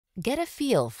Get a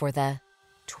feel for the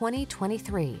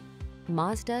 2023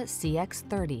 Mazda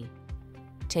CX-30.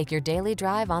 Take your daily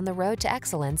drive on the road to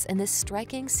excellence in this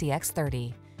striking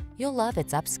CX-30. You'll love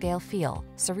its upscale feel,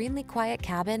 serenely quiet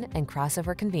cabin, and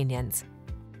crossover convenience.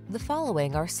 The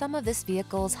following are some of this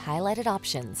vehicle's highlighted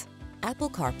options: Apple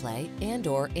CarPlay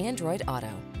and/or Android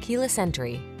Auto, keyless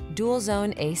entry, dual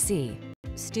zone AC,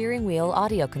 steering wheel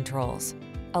audio controls,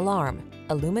 alarm,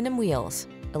 aluminum wheels,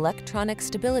 electronic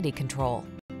stability control,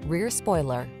 rear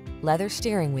spoiler, leather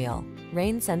steering wheel,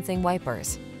 rain sensing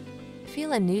wipers.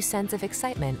 Feel a new sense of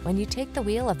excitement when you take the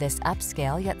wheel of this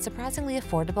upscale yet surprisingly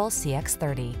affordable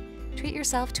CX-30. Treat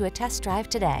yourself to a test drive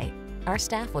today. Our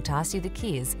staff will toss you the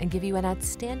keys and give you an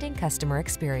outstanding customer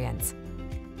experience.